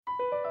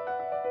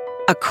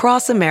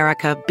Across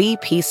America,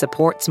 BP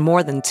supports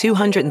more than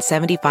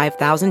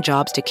 275,000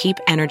 jobs to keep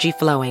energy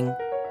flowing.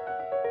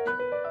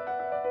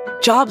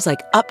 Jobs like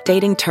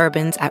updating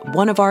turbines at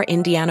one of our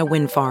Indiana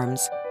wind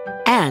farms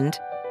and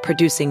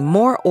producing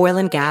more oil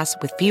and gas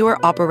with fewer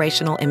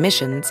operational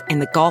emissions in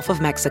the Gulf of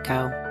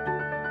Mexico.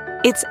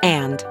 It's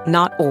and,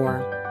 not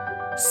or.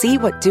 See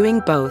what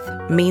doing both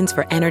means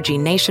for energy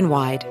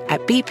nationwide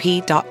at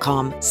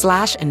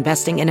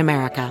bp.com/investing in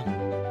America.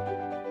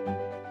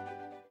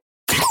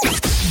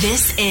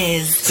 This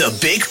is The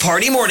Big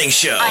Party Morning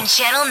Show on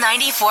Channel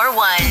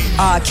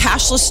 94.1.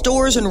 Cashless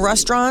stores and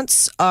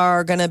restaurants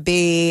are going to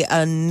be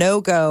a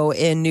no-go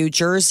in New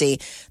Jersey.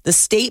 The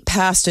state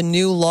passed a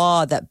new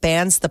law that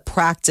bans the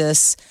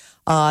practice.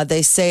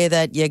 They say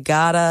that you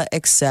gotta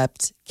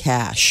accept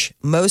cash.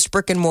 Most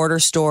brick and mortar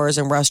stores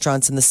and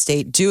restaurants in the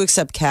state do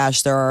accept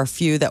cash. There are a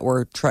few that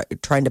were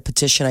trying to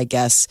petition, I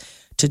guess,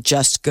 to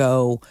just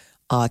go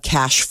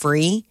cash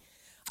free.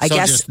 I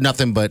guess just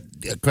nothing but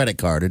a credit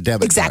card or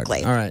debit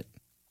exactly. card. All right.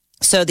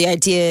 So the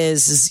idea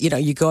is,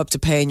 you go up to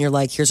pay and you're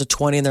like, here's a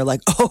 20, and they're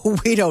like, oh,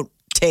 we don't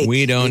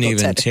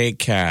even take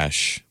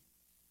cash.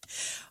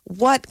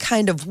 What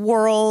kind of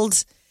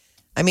world?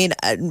 I mean,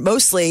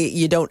 mostly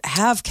you don't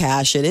have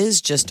cash. It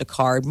is just a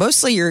card.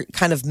 Mostly you're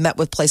kind of met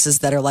with places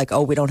that are like,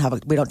 oh, we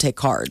don't take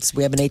cards.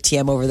 We have an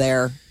ATM over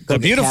there. Go the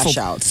get beautiful cash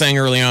out. thing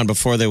early on,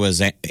 before there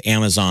was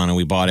Amazon and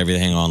we bought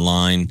everything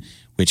online,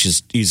 which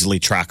is easily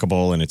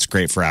trackable and it's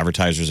great for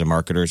advertisers and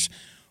marketers,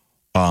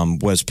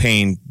 was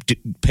paying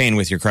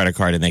with your credit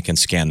card, and they can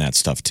scan that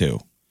stuff too.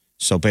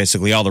 So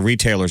basically all the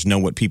retailers know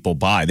what people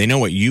buy. They know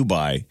what you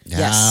buy.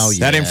 Yes. Oh,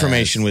 That yes.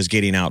 information was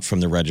getting out from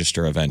the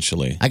register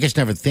eventually. I just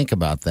never think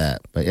about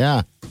that. But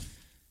yeah.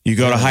 You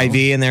go to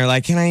Hy-Vee and they're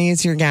like, can I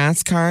use your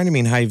gas card? I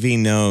mean, Hy-Vee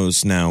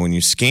knows now when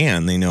you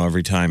scan, they know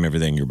every time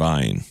everything you're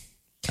buying.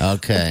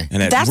 Okay.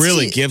 And it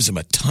really gives them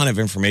a ton of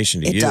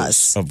information to use.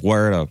 Does. Of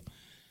where to,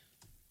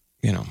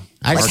 I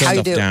mark like how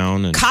stuff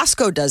down. And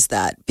Costco does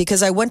that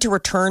because I went to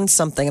return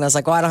something and I was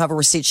like, oh, I don't have a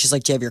receipt. She's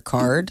like, do you have your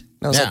card? And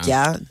I was like,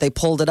 yeah. They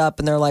pulled it up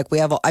and they're like, we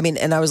have,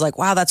 and I was like,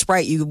 wow, that's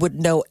right. You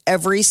would know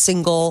every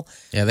single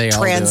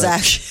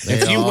transaction.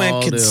 if you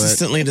went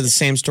consistently to the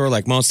same store,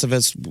 like most of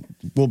us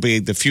will be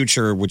the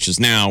future, which is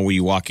now where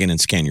you walk in and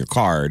scan your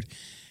card.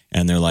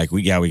 And they're like,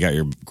 we got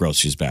your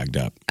groceries bagged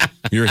up.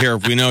 You're here.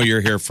 We know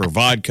you're here for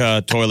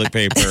vodka, toilet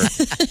paper.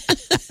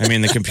 I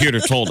mean, the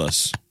computer told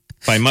us.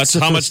 How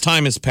much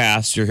time has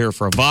passed? You're here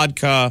for a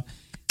vodka,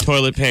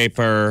 toilet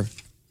paper.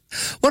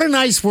 What a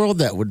nice world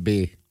that would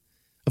be.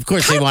 Of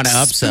course, they want to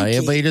upsell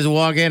you, but you just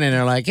walk in and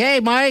they're like, hey,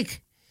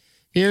 Mike,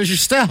 here's your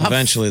stuff.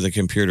 Eventually, the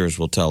computers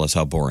will tell us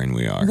how boring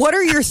we are. What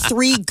are your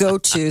 3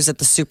 go-tos at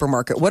the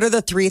supermarket? What are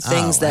the 3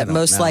 things that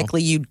most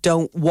likely you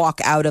don't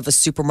walk out of a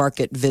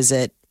supermarket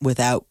visit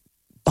without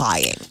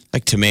buying?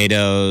 Like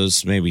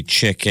tomatoes, maybe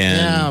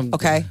chicken.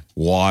 Okay.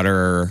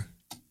 Water.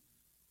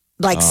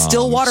 Like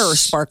still water or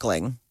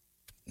sparkling?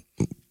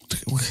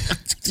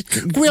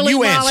 Really, you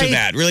Molly? answer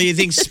that. Really? You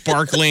think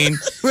sparkling?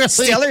 Really?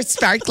 Still or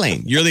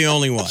sparkling? You're the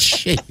only one.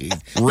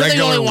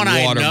 Regular only one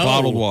I water, know.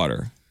 bottled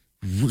water.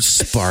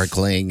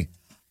 Sparkling.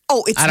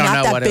 Oh, it's I don't not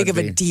know that what big it of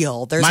would a be.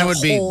 deal. There's Mine a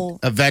would whole...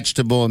 be a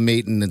vegetable, a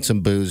meat, and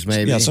some booze,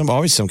 maybe. Yeah,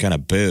 always some kind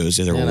of booze,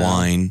 either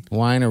wine.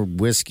 Wine or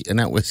whiskey.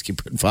 Not whiskey,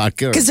 but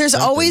vodka. Because there's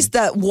always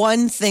that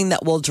one thing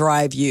that will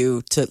drive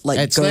you to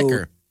It's go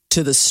liquor.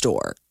 to the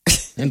store.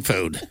 And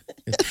food.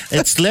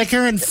 It's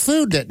liquor and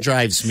food that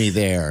drives me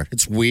there.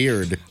 It's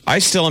weird. I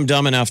still am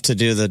dumb enough to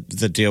do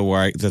the deal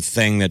where the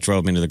thing that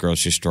drove me to the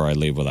grocery store I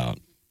leave without.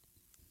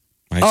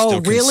 I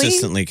still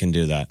consistently can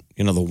do that.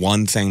 You know, the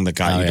one thing that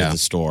got you to the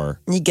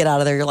store. And you get out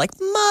of there, you're like,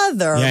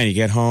 mother. Yeah, and you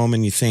get home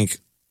and you think,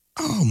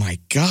 oh my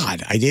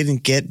God, I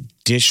didn't get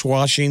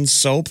dishwashing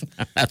soap.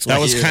 That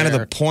was kind of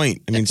the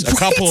point. I mean, a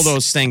couple of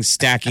those things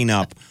stacking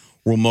up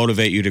will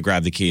motivate you to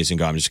grab the keys and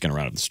go, I'm just going to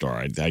run out of the store.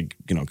 I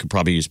could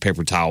probably use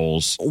paper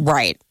towels.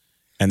 Right.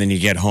 And then you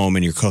get home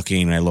and you're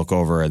cooking and I look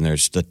over and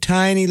there's the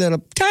tiny little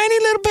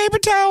paper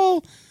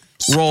towel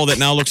roll that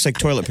now looks like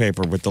toilet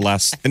paper with the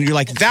last. And you're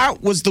like,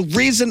 that was the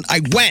reason I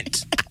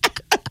went.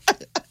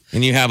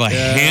 And you have a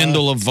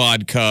handle of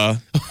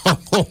vodka,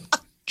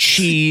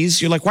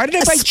 cheese. You're like, why did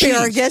I buy cheese?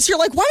 Asparagus. You're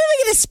like, why did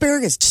I get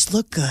asparagus? Just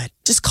look good.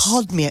 Just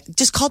called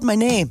my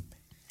name.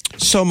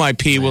 So my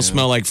pee will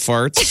smell like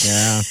farts.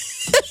 Yeah.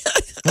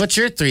 What's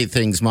your 3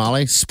 things,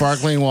 Molly?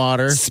 Sparkling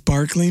water.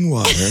 Sparkling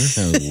water.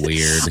 Oh,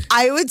 weird.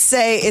 I would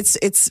say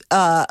it's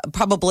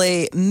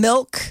probably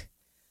milk,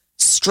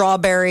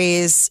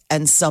 strawberries,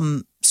 and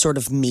some sort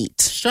of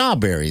meat.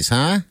 Strawberries,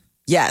 huh?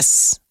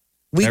 Yes.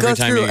 We Every go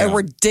time through you go. a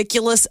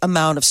ridiculous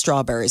amount of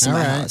strawberries in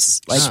my house.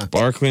 Like,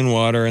 Sparkling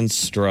water and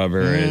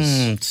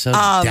strawberries. So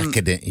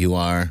decadent you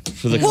are.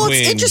 For the well, queen.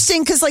 it's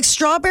interesting because like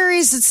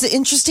strawberries, it's an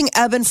interesting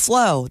ebb and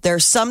flow.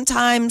 There's some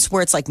times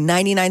where it's like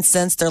 99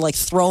 cents. They're like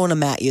throwing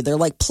them at you. They're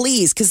like,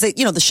 please, because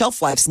the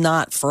shelf life's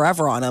not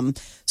forever on them.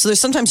 So there's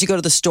sometimes you go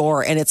to the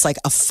store and it's like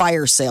a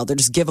fire sale. They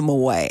just give them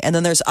away. And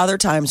then there's other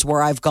times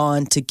where I've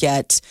gone to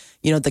get,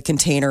 the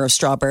container of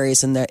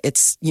strawberries and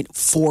it's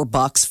 $4,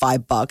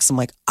 $5. I'm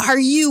like, are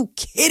you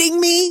kidding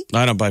me?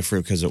 I don't buy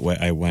fruit because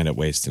I wind up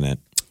wasting it.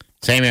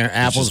 Same here.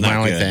 Apple's not my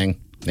only good.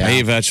 thing. Yeah. I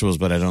eat vegetables,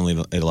 but I don't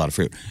eat a lot of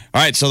fruit.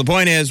 All right, so the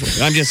point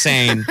is, I'm just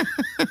saying,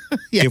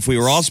 if we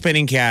were all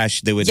spending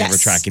cash, they would never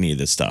Yes. track any of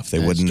this stuff. They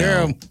wouldn't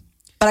know. True.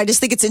 But I just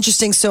think it's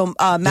interesting. So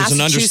There's Massachusetts,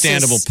 an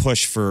understandable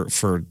push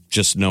for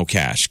just no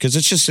cash because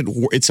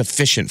it's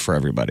efficient for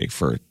everybody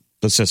for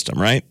the system,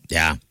 right?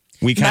 Yeah.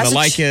 We kind of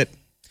like it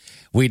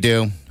We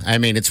do. I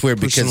mean, it's weird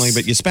personally, because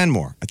but you spend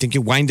more. I think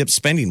you wind up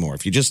spending more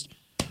if you just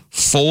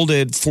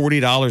folded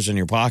 $40 in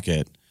your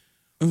pocket.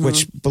 Mm-hmm.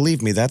 Which,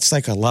 believe me, that's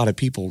like a lot of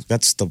people.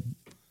 That's the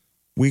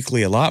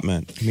weekly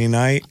allotment. I mean,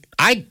 I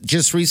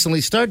just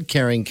recently started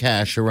carrying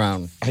cash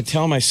around.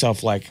 tell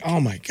myself like, oh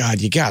my God,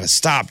 you got to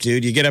stop,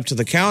 dude. You get up to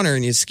the counter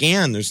and you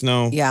scan. There's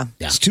no, Yeah.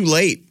 it's too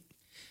late.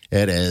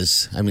 It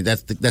is. I mean,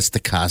 that's the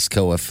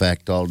Costco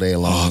effect all day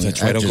long. Oh,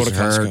 that's right. That I'll go to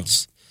just Costco.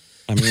 hurts.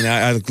 I mean,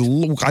 I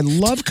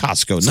love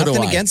Costco. So do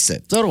Nothing I. against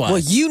it. So do I. Well,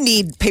 you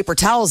need paper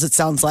towels, it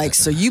sounds like.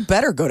 So you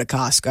better go to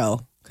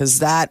Costco because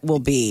that will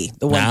be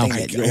the one Now, thing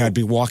that you'll. I'd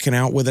be walking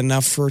out with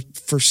enough for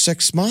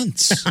 6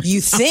 months.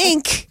 You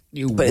think,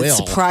 You but it's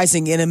will.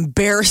 surprising, an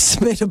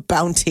embarrassment of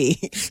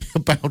bounty.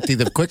 Bounty,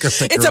 the quicker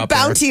picker It's a upper.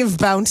 bounty of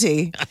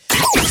bounty.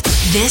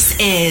 This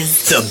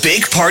is The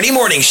Big Party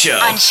Morning Show.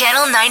 on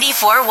Channel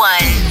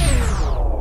 94.1.